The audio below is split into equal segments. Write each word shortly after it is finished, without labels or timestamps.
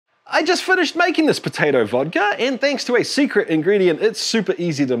I just finished making this potato vodka, and thanks to a secret ingredient, it's super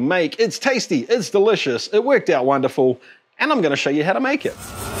easy to make, it's tasty, it's delicious, it worked out wonderful, and I'm gonna show you how to make it.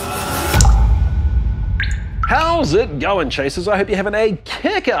 How's it going, chasers? I hope you're having a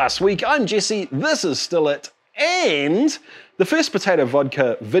kick-ass week. I'm Jesse, this is Still It, and the first potato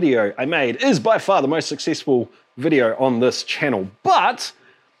vodka video I made is by far the most successful video on this channel, but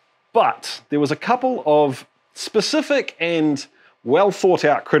there was a couple of specific and well thought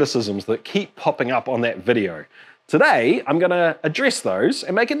out criticisms that keep popping up on that video. Today, I'm gonna address those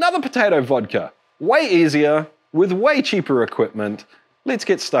and make another potato vodka. Way easier, with way cheaper equipment. Let's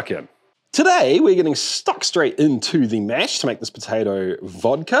get stuck in. Today, we're getting stuck straight into the mash to make this potato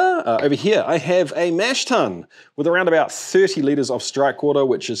vodka. Over here, I have a mash tun with around about 30 litres of strike water,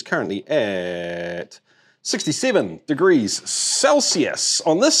 which is currently at 67 degrees Celsius.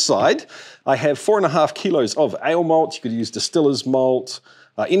 On this side, I have 4.5 kilos of ale malt. You could use distiller's malt,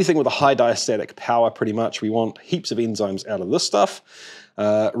 anything with a high diastatic power pretty much. We want heaps of enzymes out of this stuff.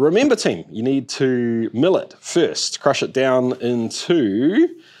 Remember team, you need to mill it first. Crush it down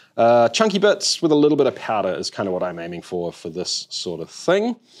into chunky bits with a little bit of powder is kind of what I'm aiming for this sort of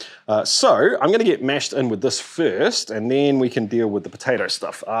thing. So I'm gonna get mashed in with this first, and then we can deal with the potato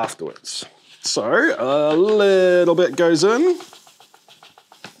stuff afterwards. So a little bit goes in,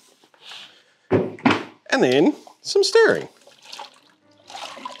 and then some stirring.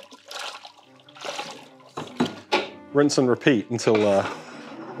 Rinse and repeat until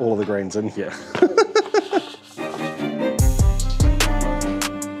all of the grain's in here.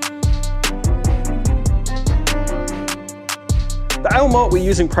 The ale malt we're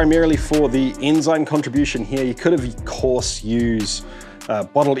using primarily for the enzyme contribution here. You could of course use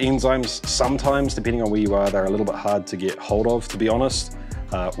bottled enzymes sometimes, depending on where you are. They're a little bit hard to get hold of, to be honest.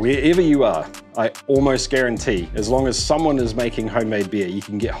 Wherever you are, I almost guarantee, as long as someone is making homemade beer, you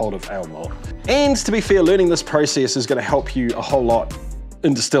can get hold of ale malt. And to be fair, learning this process is gonna help you a whole lot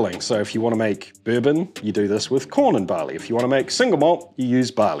in distilling. So if you wanna make bourbon, you do this with corn and barley. If you wanna make single malt, you use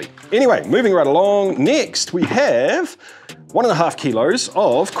barley. Anyway, moving right along, next we have 1.5 kilos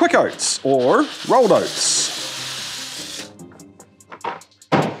of quick oats or rolled oats.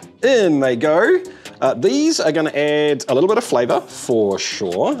 In they go. These are gonna add a little bit of flavor for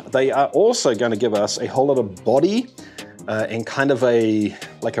sure. They are also gonna give us a whole lot of body and kind of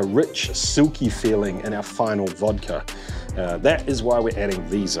like a rich, silky feeling in our final vodka. That is why we're adding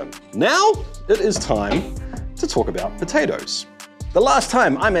these in. Now, it is time to talk about potatoes. The last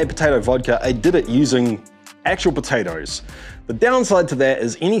time I made potato vodka, I did it using actual potatoes. The downside to that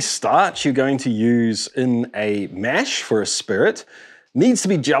is any starch you're going to use in a mash for a spirit needs to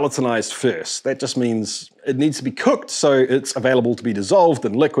be gelatinized first. That just means it needs to be cooked so it's available to be dissolved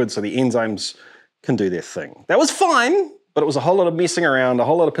in liquid so the enzymes can do their thing. That was fine, but it was a whole lot of messing around, a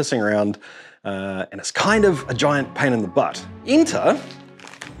whole lot of pissing around, and it's kind of a giant pain in the butt. Enter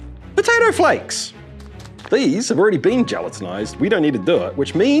potato flakes. These have already been gelatinized. We don't need to do it,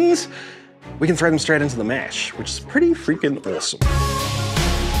 which means we can throw them straight into the mash, which is pretty freaking awesome.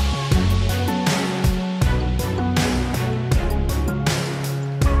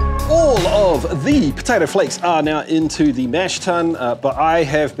 All of the potato flakes are now into the mash tun, but I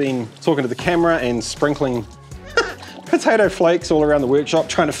have been talking to the camera and sprinkling potato flakes all around the workshop,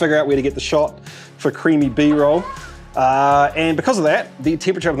 trying to figure out where to get the shot for creamy B-roll. And because of that, the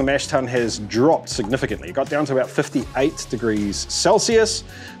temperature of the mash tun has dropped significantly. It got down to about 58 degrees Celsius.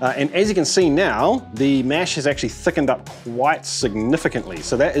 And as you can see now, the mash has actually thickened up quite significantly.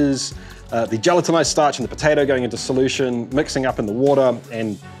 So that is the gelatinized starch in the potato going into solution, mixing up in the water,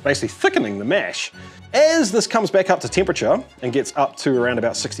 and basically thickening the mash. As this comes back up to temperature and gets up to around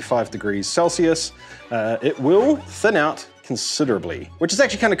about 65 degrees Celsius, it will thin out considerably, which is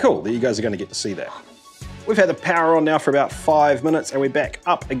actually kind of cool that you guys are going to get to see that. We've had the power on now for about 5 minutes and we're back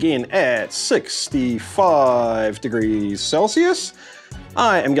up again at 65 degrees Celsius.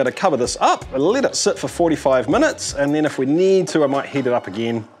 I am going to cover this up and let it sit for 45 minutes, and then if we need to, I might heat it up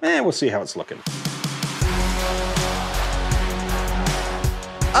again, and we'll see how it's looking.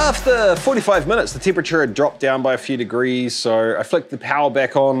 After 45 minutes, the temperature had dropped down by a few degrees, so I flicked the power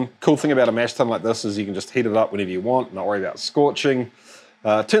back on. Cool thing about a mash tun like this is you can just heat it up whenever you want, not worry about scorching.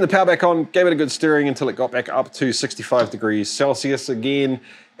 Turned the power back on, gave it a good stirring until it got back up to 65 degrees Celsius again,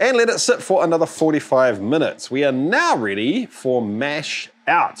 and let it sit for another 45 minutes. We are now ready for mash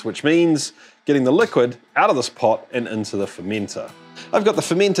out, which means getting the liquid out of this pot and into the fermenter. I've got the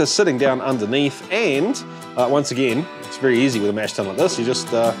fermenter sitting down underneath, and once again, it's very easy with a mash tun like this. You just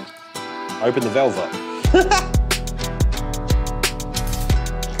open the valve up.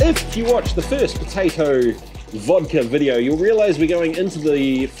 If you watched the first potato vodka video, you'll realize we're going into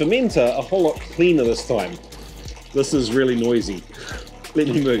the fermenter a whole lot cleaner this time. This is really noisy. Let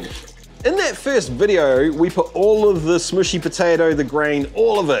me move. In that first video, we put all of the smushy potato, the grain,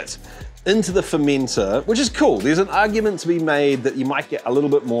 all of it into the fermenter, which is cool. There's an argument to be made that you might get a little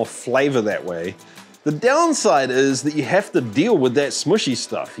bit more flavor that way. The downside is that you have to deal with that smushy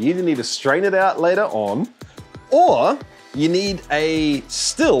stuff. You either need to strain it out later on, or you need a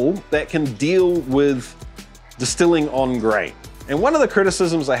still that can deal with distilling on grain. And one of the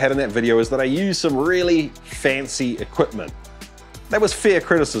criticisms I had in that video is that I used some really fancy equipment. That was fair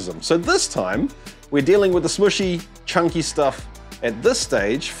criticism. So this time, we're dealing with the smushy, chunky stuff at this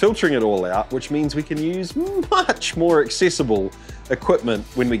stage, filtering it all out, which means we can use much more accessible equipment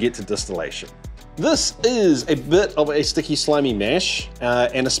when we get to distillation. This is a bit of a sticky, slimy mash,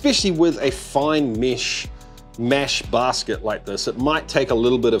 and especially with a fine mesh mash basket like this, it might take a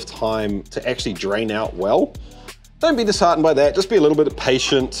little bit of time to actually drain out well. Don't be disheartened by that, just be a little bit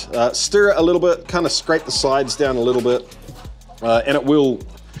patient. Stir it a little bit, kind of scrape the sides down a little bit, and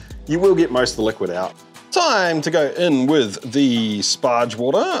you will get most of the liquid out. Time to go in with the Sparge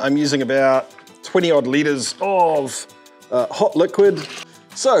water. I'm using about 20 odd litres of hot liquid.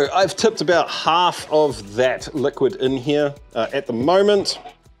 So I've tipped about half of that liquid in here at the moment.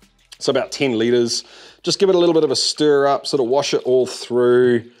 So about 10 litres. Just give it a little bit of a stir up, sort of wash it all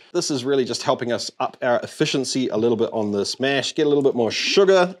through. This is really just helping us up our efficiency a little bit on this mash, get a little bit more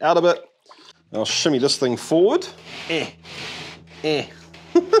sugar out of it. I'll shimmy this thing forward.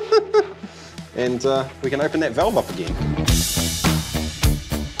 And we can open that valve up again.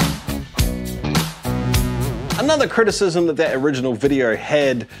 Another criticism that that original video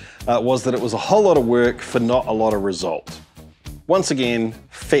had was that it was a whole lot of work for not a lot of result. Once again,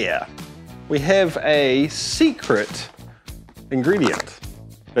 fair. We have a secret ingredient.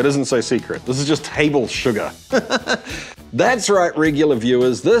 It isn't so secret. This is just table sugar. That's right, regular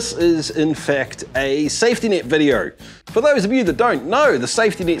viewers. This is, in fact, a safety net video. For those of you that don't know, the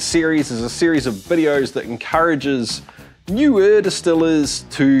Safety Net series is a series of videos that encourages newer distillers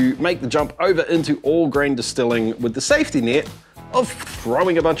to make the jump over into all grain distilling with the safety net of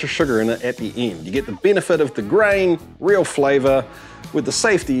throwing a bunch of sugar in it at the end. You get the benefit of the grain, real flavor, with the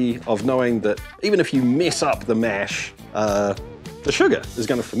safety of knowing that even if you mess up the mash, the sugar is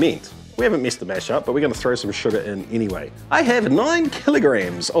going to ferment. We haven't messed the mash up, but we're going to throw some sugar in anyway. I have 9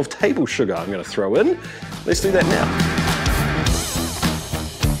 kilograms of table sugar I'm going to throw in. Let's do that now.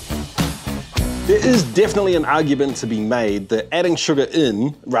 There is definitely an argument to be made that adding sugar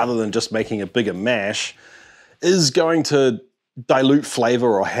in, rather than just making a bigger mash, is going to dilute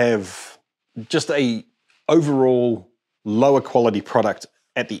flavor or have just a overall lower quality product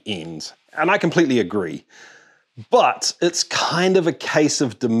at the end. And I completely agree. But it's kind of a case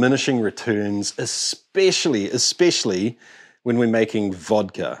of diminishing returns, especially when we're making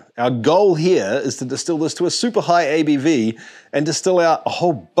vodka. Our goal here is to distill this to a super high ABV and distill out a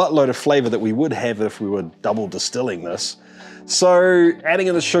whole buttload of flavor that we would have if we were double distilling this. So adding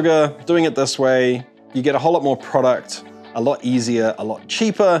in the sugar, doing it this way, you get a whole lot more product, a lot easier, a lot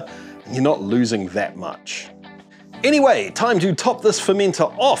cheaper, and you're not losing that much. Anyway, time to top this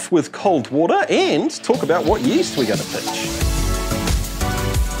fermenter off with cold water and talk about what yeast we're going to pitch.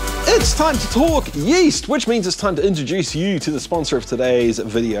 It's time to talk yeast, which means it's time to introduce you to the sponsor of today's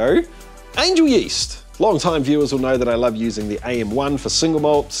video, Angel Yeast. Long-time viewers will know that I love using the AM1 for single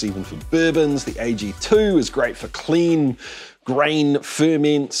malts, even for bourbons. The AG2 is great for clean grain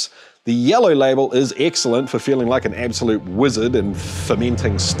ferments. The yellow label is excellent for feeling like an absolute wizard and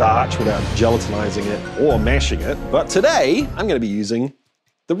fermenting starch without gelatinizing it or mashing it. But today, I'm going to be using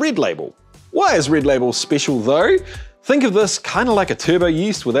the red label. Why is red label special though? Think of this kind of like a turbo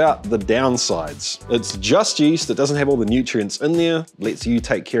yeast without the downsides. It's just yeast, it doesn't have all the nutrients in there, lets you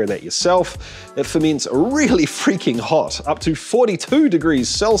take care of that yourself. It ferments really freaking hot, up to 42 degrees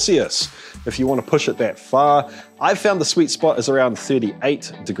Celsius, if you want to push it that far. I've found the sweet spot is around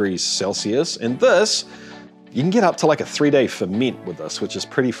 38 degrees Celsius, and this, you can get up to like a 3-day ferment with this, which is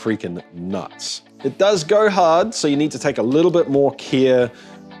pretty freaking nuts. It does go hard, so you need to take a little bit more care,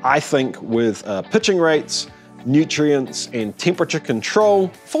 I think, with pitching rates, nutrients, and temperature control.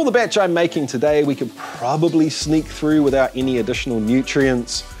 For the batch I'm making today, we could probably sneak through without any additional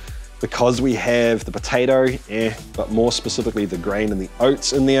nutrients because we have the potato, but more specifically the grain and the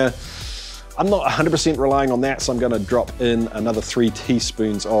oats in there. I'm not 100% relying on that, so I'm gonna drop in another 3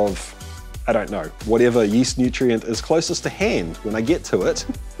 teaspoons of I don't know, whatever yeast nutrient is closest to hand when I get to it.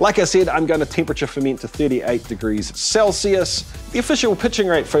 Like I said, I'm going to temperature ferment to 38 degrees Celsius. The official pitching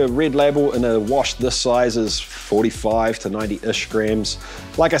rate for Red Label in a wash this size is 45 to 90-ish grams.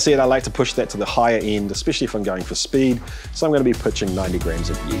 Like I said, I like to push that to the higher end, especially if I'm going for speed, so I'm going to be pitching 90 grams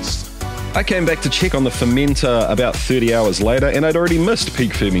of yeast. I came back to check on the fermenter about 30 hours later, and I'd already missed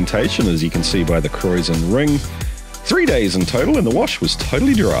peak fermentation, as you can see by the Kreuzen ring. 3 days in total, and the wash was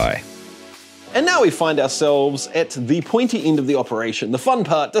totally dry. And now we find ourselves at the pointy end of the operation, the fun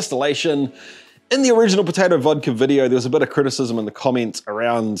part, distillation. In the original potato vodka video, there was a bit of criticism in the comments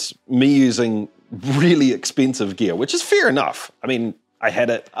around me using really expensive gear, which is fair enough. I mean, I had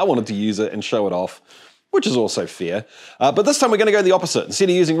it, I wanted to use it and show it off, which is also fair. But this time we're gonna go the opposite. Instead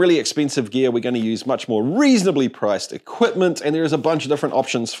of using really expensive gear, we're gonna use much more reasonably priced equipment, and there is a bunch of different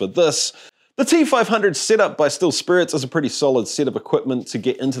options for this. The T500 setup by Still Spirits is a pretty solid set of equipment to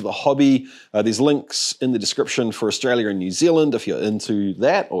get into the hobby. There's links in the description for Australia and New Zealand if you're into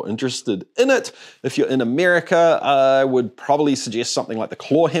that or interested in it. If you're in America, I would probably suggest something like the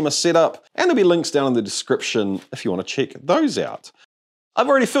claw hammer setup, and there'll be links down in the description if you want to check those out. I've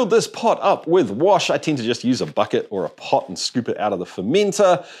already filled this pot up with wash. I tend to just use a bucket or a pot and scoop it out of the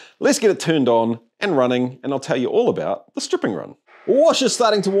fermenter. Let's get it turned on and running, and I'll tell you all about the stripping run. Wash is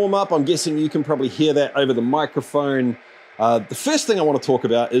starting to warm up. I'm guessing you can probably hear that over the microphone. The first thing I want to talk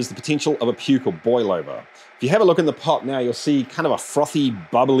about is the potential of a puke or boil over. If you have a look in the pot now, you'll see kind of a frothy,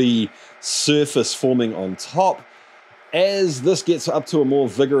 bubbly surface forming on top. As this gets up to a more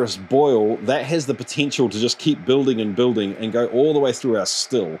vigorous boil, that has the potential to just keep building and building and go all the way through our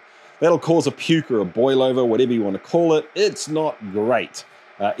still. That'll cause a puke or a boil over, whatever you want to call it. It's not great.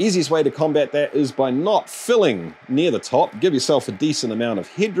 Easiest way to combat that is by not filling near the top. Give yourself a decent amount of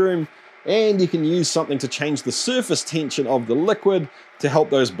headroom, and you can use something to change the surface tension of the liquid to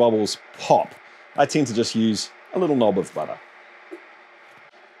help those bubbles pop. I tend to just use a little knob of butter.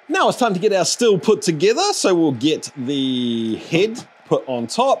 Now it's time to get our still put together, so we'll get the head put on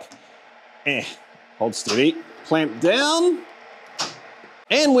top. Hold steady, clamp down.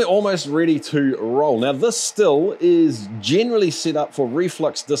 And we're almost ready to roll. Now this still is generally set up for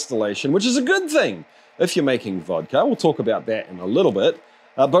reflux distillation, which is a good thing if you're making vodka. We'll talk about that in a little bit.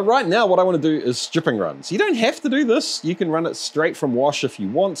 But right now what I want to do is stripping runs. You don't have to do this. You can run it straight from wash if you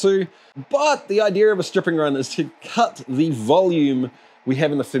want to. But the idea of a stripping run is to cut the volume we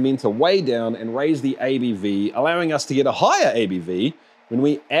have in the fermenter way down and raise the ABV, allowing us to get a higher ABV when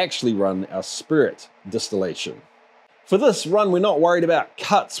we actually run our spirit distillation. For this run, we're not worried about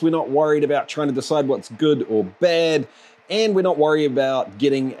cuts, we're not worried about trying to decide what's good or bad, and we're not worried about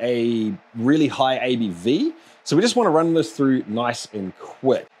getting a really high ABV. So we just want to run this through nice and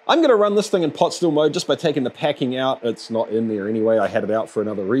quick. I'm going to run this thing in pot still mode just by taking the packing out. It's not in there anyway, I had it out for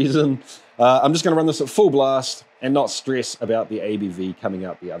another reason. I'm just going to run this at full blast and not stress about the ABV coming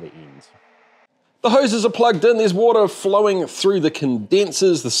out the other end. The hoses are plugged in, there's water flowing through the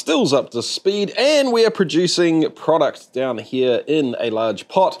condensers, the still's up to speed, and we are producing product down here in a large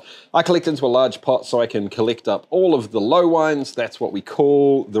pot. I collect into a large pot so I can collect up all of the low wines. That's what we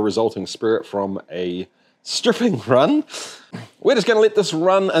call the resulting spirit from a stripping run. We're just going to let this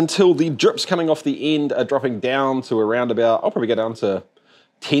run until the drips coming off the end are dropping down to around about, I'll probably go down to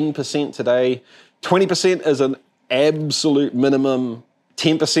 10% today. 20% is an absolute minimum.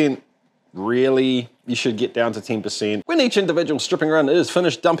 10%, really, you should get down to 10%. When each individual stripping run is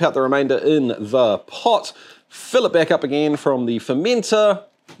finished, dump out the remainder in the pot, fill it back up again from the fermenter,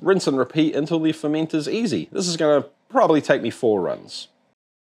 rinse and repeat until the fermenter's easy. This is going to probably take me 4 runs.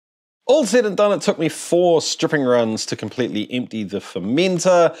 All said and done, it took me 4 stripping runs to completely empty the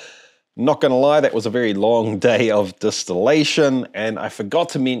fermenter. Not going to lie, that was a very long day of distillation, and I forgot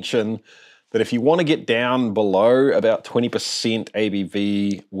to mention that if you want to get down below about 20%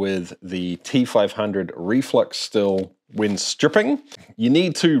 ABV with the T500 reflux still when stripping, you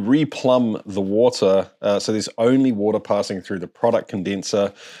need to replumb the water so there's only water passing through the product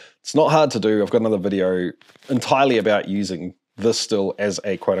condenser. It's not hard to do. I've got another video entirely about using this still as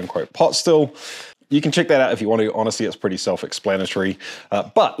a quote-unquote pot still. You can check that out if you want to. Honestly, it's pretty self-explanatory.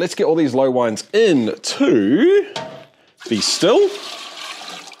 But let's get all these low wines into the still.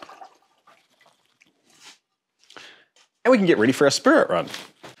 And we can get ready for our spirit run.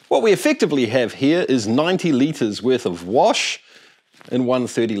 What we effectively have here is 90 litres worth of wash in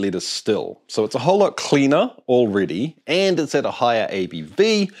 130 litres still. So it's a whole lot cleaner already, and it's at a higher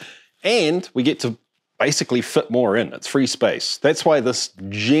ABV, and we get to basically fit more in. It's free space. That's why this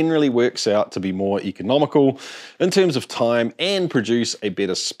generally works out to be more economical in terms of time and produce a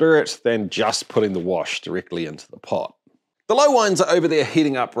better spirit than just putting the wash directly into the pot. The low wines are over there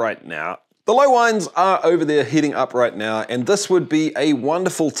heating up right now. The low wines are over there heating up right now, and this would be a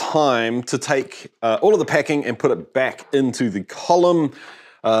wonderful time to take all of the packing and put it back into the column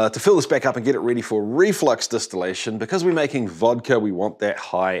to fill this back up and get it ready for reflux distillation. Because we're making vodka, we want that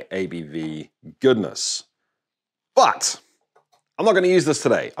high ABV goodness. But I'm not going to use this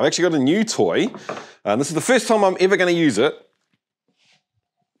today. I've actually got a new toy, and this is the first time I'm ever going to use it.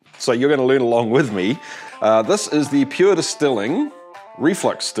 So you're going to learn along with me. This is the Pure Distilling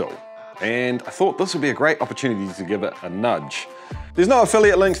Reflux Still. And I thought this would be a great opportunity to give it a nudge. There's no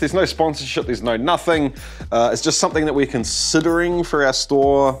affiliate links, there's no sponsorship, there's no nothing. It's just something that we're considering for our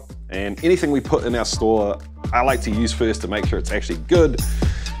store, and anything we put in our store, I like to use first to make sure it's actually good.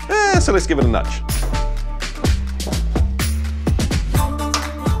 So let's give it a nudge.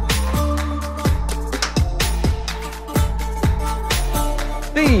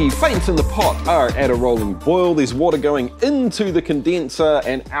 The faints in the pot are at a rolling boil. There's water going into the condenser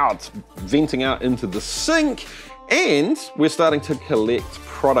and out, venting out into the sink. And we're starting to collect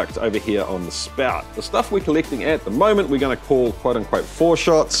product over here on the spout. The stuff we're collecting at the moment, we're gonna call quote unquote 4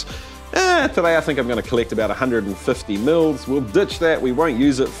 shots. Today I think I'm gonna collect about 150 mils. We'll ditch that, we won't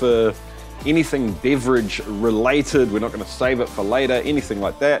use it for anything beverage related. We're not gonna save it for later, anything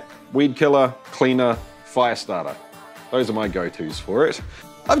like that. Weed killer, cleaner, fire starter. Those are my go-tos for it.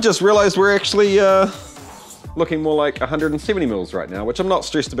 I've just realized we're actually looking more like 170 mils right now, which I'm not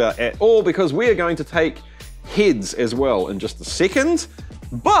stressed about at all because we are going to take heads as well in just a second.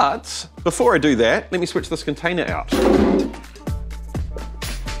 But before I do that, let me switch this container out.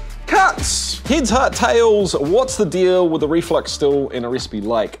 Cuts! Heads, heart, tails. What's the deal with a reflux still in a recipe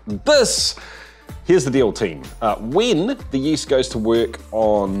like this? Here's the deal, team. When the yeast goes to work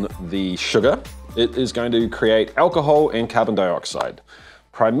on the sugar, it is going to create alcohol and carbon dioxide.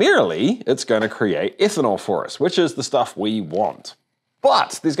 Primarily, it's going to create ethanol for us, which is the stuff we want.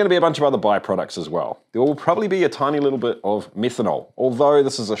 But there's going to be a bunch of other byproducts as well. There will probably be a tiny little bit of methanol. Although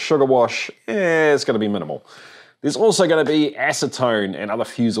this is a sugar wash, it's going to be minimal. There's also going to be acetone and other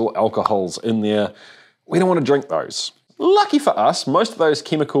fusel alcohols in there. We don't want to drink those. Lucky for us, most of those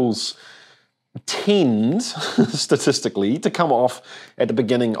chemicals tend, statistically, to come off at the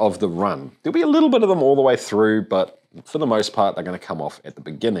beginning of the run. There'll be a little bit of them all the way through, but for the most part, they're going to come off at the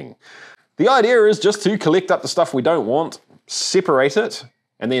beginning. The idea is just to collect up the stuff we don't want, separate it,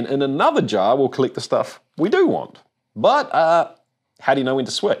 and then in another jar, we'll collect the stuff we do want. But how do you know when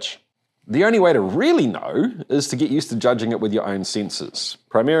to switch? The only way to really know is to get used to judging it with your own senses,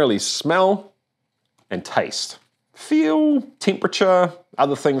 primarily smell and taste. Feel, temperature,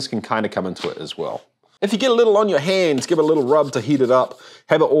 other things can kind of come into it as well. If you get a little on your hands, give it a little rub to heat it up,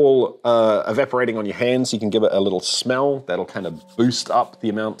 have it all evaporating on your hands, you can give it a little smell. That'll kind of boost up the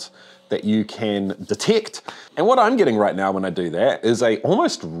amount that you can detect. And what I'm getting right now when I do that is a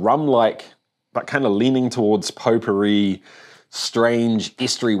almost rum-like, but kind of leaning towards potpourri, strange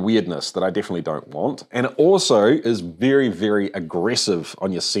estery weirdness that I definitely don't want. And it also is very, very aggressive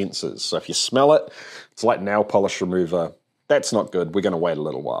on your senses. So if you smell it, it's like nail polish remover. That's not good. We're going to wait a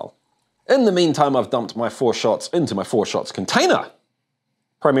little while. In the meantime, I've dumped my 4 shots into my 4 shots container,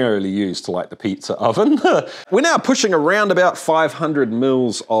 primarily used to light the pizza oven. We're now pushing around about 500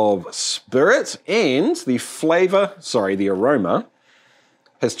 mils of spirit, and the flavor, the aroma,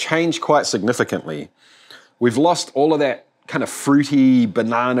 has changed quite significantly. We've lost all of that kind of fruity,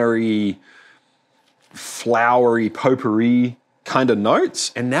 banana-y, flowery, potpourri kind of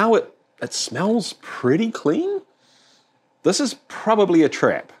notes, and now it smells pretty clean. This is probably a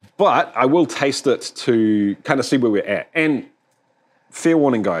trap, but I will taste it to kind of see where we're at. And fair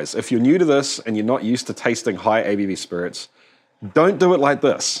warning, guys, if you're new to this and you're not used to tasting high ABV spirits, don't do it like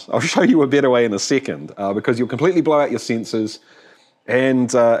this. I'll show you a better way in a second, because you'll completely blow out your senses,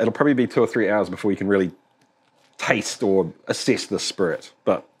 and it'll probably be 2 or 3 hours before you can really taste or assess the spirit,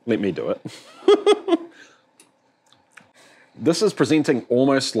 but let me do it. This is presenting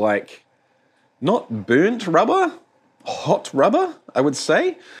almost like, not burnt rubber, hot rubber, I would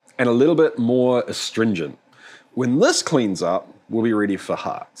say, and a little bit more astringent. When this cleans up, we'll be ready for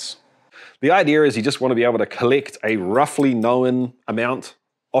hearts. The idea is you just want to be able to collect a roughly known amount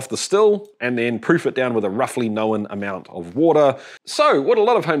off the still and then proof it down with a roughly known amount of water. So what a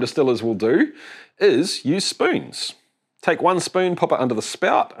lot of home distillers will do is use spoons. Take 1 spoon, pop it under the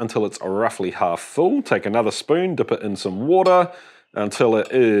spout until it's roughly half full. Take another spoon, dip it in some water until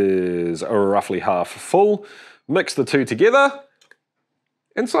it is roughly half full. Mix the 2 together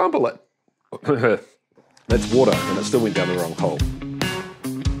and sample it. That's water and it still went down the wrong hole.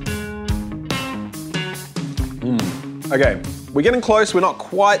 Okay, we're getting close. We're not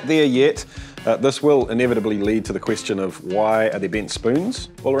quite there yet. This will inevitably lead to the question of why are there bent spoons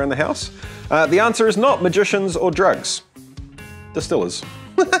all around the house? The answer is not magicians or drugs. Distillers.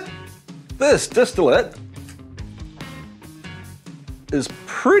 This distillate is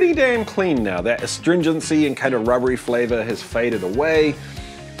pretty damn clean now. That astringency and kind of rubbery flavor has faded away.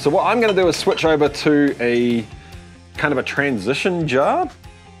 So what I'm gonna do is switch over to a kind of a transition jar.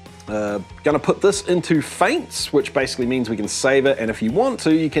 Gonna put this into faints, which basically means we can save it, and if you want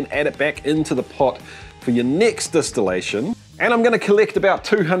to, you can add it back into the pot for your next distillation. And I'm gonna collect about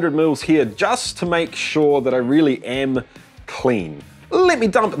 200 mils here just to make sure that I really am clean. Let me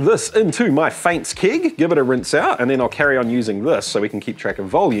dump this into my faints keg, give it a rinse out, and then I'll carry on using this so we can keep track of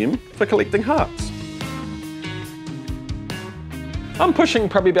volume for collecting hearts. I'm pushing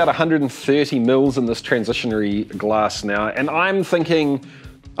probably about 130 mils in this transitionary glass now, and I'm thinking,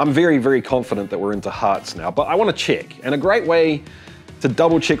 I'm very, very confident that we're into hearts now, but I want to check. And a great way to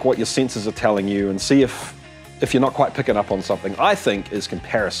double check what your senses are telling you and see if you're not quite picking up on something, I think, is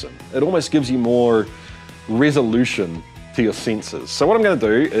comparison. It almost gives you more resolution to your senses. So what I'm going to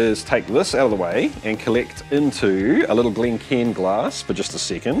do is take this out of the way and collect into a little Glencairn glass for just a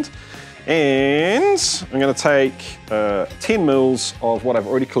second. And I'm going to take 10 mils of what I've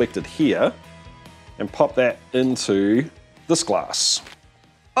already collected here and pop that into this glass.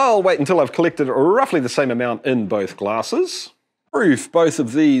 I'll wait until I've collected roughly the same amount in both glasses. Proof both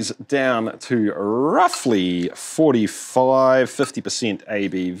of these down to roughly 45–50%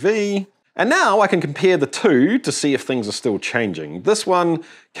 ABV. And now I can compare the two to see if things are still changing. This one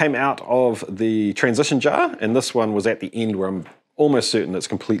came out of the transition jar, and this one was at the end where I'm almost certain it's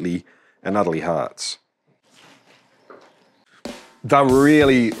completely and utterly hearts. They're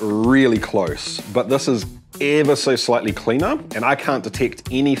really, really close, but this is ever so slightly cleaner, and I can't detect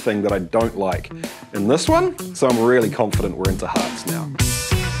anything that I don't like in this one, so I'm really confident we're into hearts now.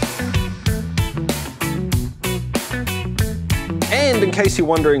 And in case you're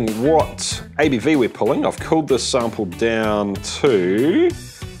wondering what ABV we're pulling, I've cooled this sample down to,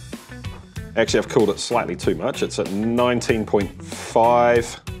 actually I've cooled it slightly too much, it's at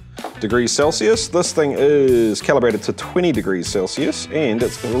 19.5 degrees Celsius. This thing is calibrated to 20 degrees Celsius, and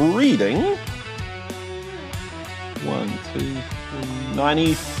it's reading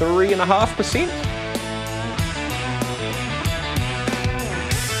 93.5%.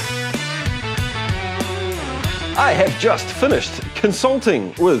 I have just finished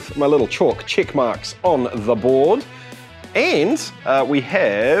consulting with my little chalk check marks on the board, and we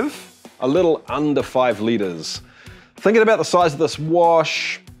have a little under 5 litres. Thinking about the size of this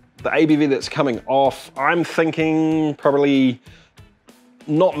wash, the ABV that's coming off, I'm thinking probably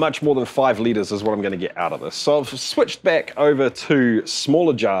not much more than 5 litres is what I'm going to get out of this. So I've switched back over to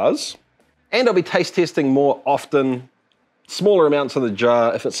smaller jars, and I'll be taste testing more often, smaller amounts in the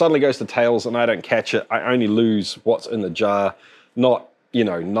jar. If it suddenly goes to tails and I don't catch it, I only lose what's in the jar, not, you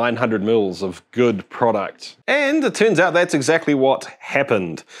know, 900 mils of good product. And it turns out that's exactly what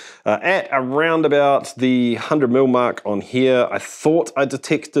happened. At around about the 100 mil mark on here, I thought I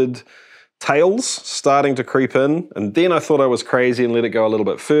detected tails starting to creep in, and then I thought I was crazy and let it go a little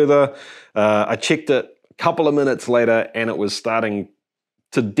bit further. I checked it a couple of minutes later and it was starting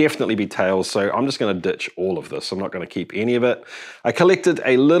to definitely be tails, so I'm just going to ditch all of this. I'm not going to keep any of it. I collected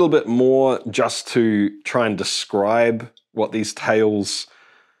a little bit more just to try and describe what these tails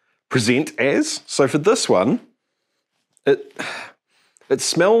present as. So for this one, it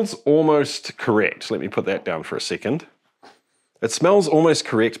smells almost correct. Let me put that down for a second. It smells almost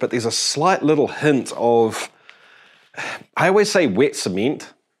correct, but there's a slight little hint of, I always say wet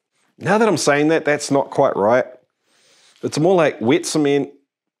cement. Now that I'm saying that, that's not quite right. It's more like wet cement,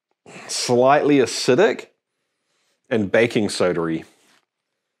 slightly acidic, and baking soda-y.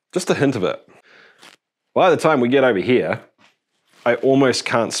 Just a hint of it. By the time we get over here, I almost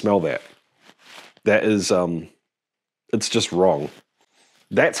can't smell that. That is, it's just wrong.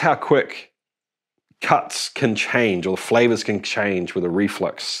 That's how quick cuts can change, or the flavors can change with a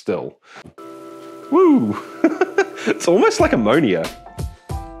reflux still. Woo! It's almost like ammonia.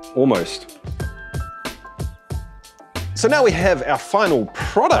 Almost. So now we have our final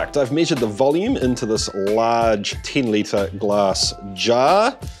product. I've measured the volume into this large 10-litre glass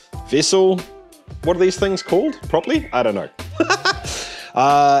jar, vessel. What are these things called properly? I don't know.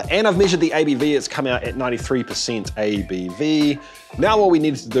 And I've measured the ABV. It's come out at 93% ABV. Now all we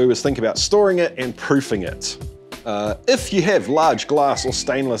need to do is think about storing it and proofing it. If you have large glass or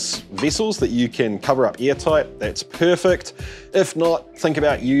stainless vessels that you can cover up airtight, that's perfect. If not, think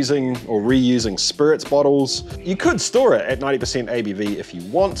about using or reusing spirits bottles. You could store it at 90% ABV if you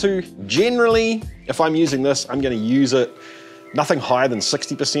want to. Generally, if I'm using this, I'm going to use it nothing higher than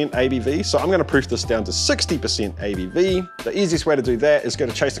 60% ABV. So I'm gonna proof this down to 60% ABV. The easiest way to do that is go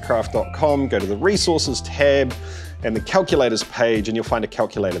to chasethecraft.com, go to the resources tab and the calculators page, and you'll find a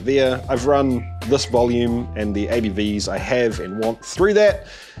calculator there. I've run this volume and the ABVs I have and want through that.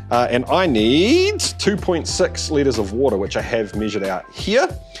 And I need 2.6 liters of water, which I have measured out here.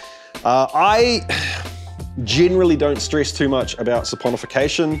 I generally don't stress too much about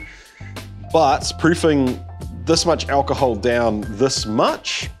saponification, but proofing this much alcohol down this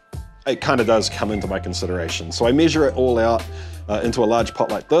much, it kind of does come into my consideration. So I measure it all out into a large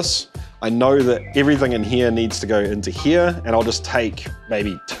pot like this. I know that everything in here needs to go into here, and I'll just take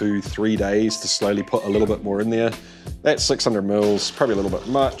maybe 2-3 days to slowly put a little bit more in there. That's 600 mils, probably a little bit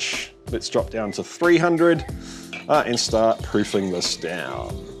much. Let's drop down to 300 and start proofing this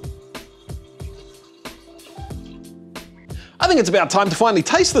down. I think it's about time to finally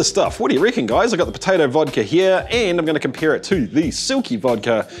taste this stuff. What do you reckon, guys? I got the potato vodka here, and I'm gonna compare it to the silky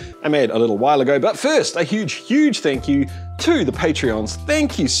vodka I made a little while ago. But first, a huge, huge thank you to the Patreons.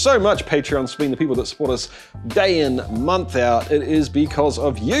 Thank you so much, Patreons, for being the people that support us day in, month out. It is because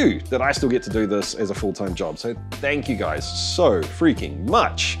of you that I still get to do this as a full-time job. So thank you guys so freaking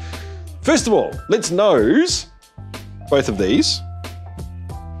much. First of all, let's nose both of these.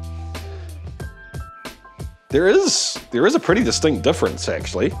 There is a pretty distinct difference,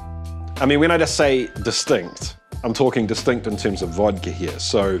 actually. I mean, when I just say distinct, I'm talking distinct in terms of vodka here.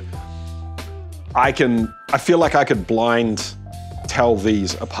 So I feel like I could blind tell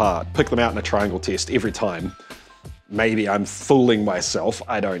these apart, pick them out in a triangle test every time. Maybe I'm fooling myself,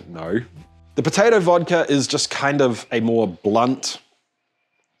 I don't know. The potato vodka is just kind of a more blunt,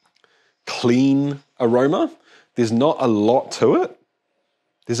 clean aroma. There's not a lot to it.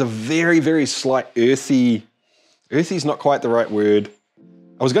 There's a very, very slight earthy's not quite the right word.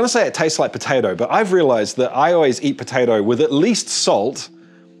 I was gonna say it tastes like potato, but I've realized that I always eat potato with at least salt,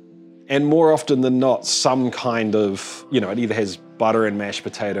 and more often than not, some kind of, it either has butter and mashed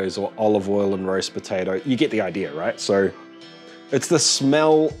potatoes or olive oil and roast potato. You get the idea, right? So it's the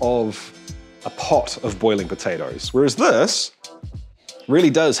smell of a pot of boiling potatoes. Whereas this really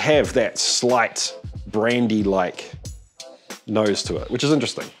does have that slight brandy-like nose to it, which is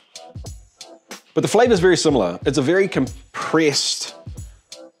interesting. But the flavor is very similar. It's a very compressed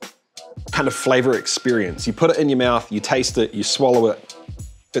kind of flavor experience. You put it in your mouth, you taste it, you swallow it,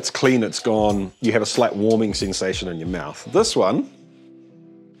 it's clean, it's gone. You have a slight warming sensation in your mouth. This one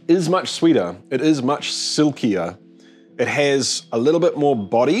is much sweeter. It is much silkier. It has a little bit more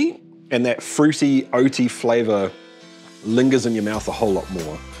body, and that fruity, oaty flavor lingers in your mouth a whole lot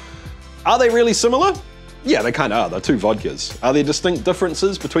more. Are they really similar? Yeah, they kind of are. They're two vodkas. Are there distinct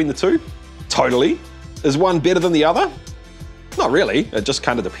differences between the two? Totally. Is one better than the other? Not really. It just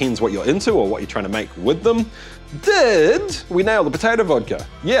kind of depends what you're into or what you're trying to make with them. Did we nail the potato vodka?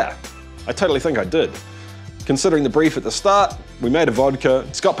 Yeah, I totally think I did. Considering the brief at the start, we made a vodka,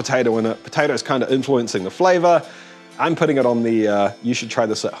 it's got potato in it, potato's kind of influencing the flavor. I'm putting it on the you should try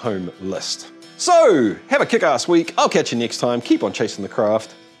this at home list. So, have a kick-ass week. I'll catch you next time. Keep on chasing the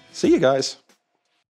craft. See you guys.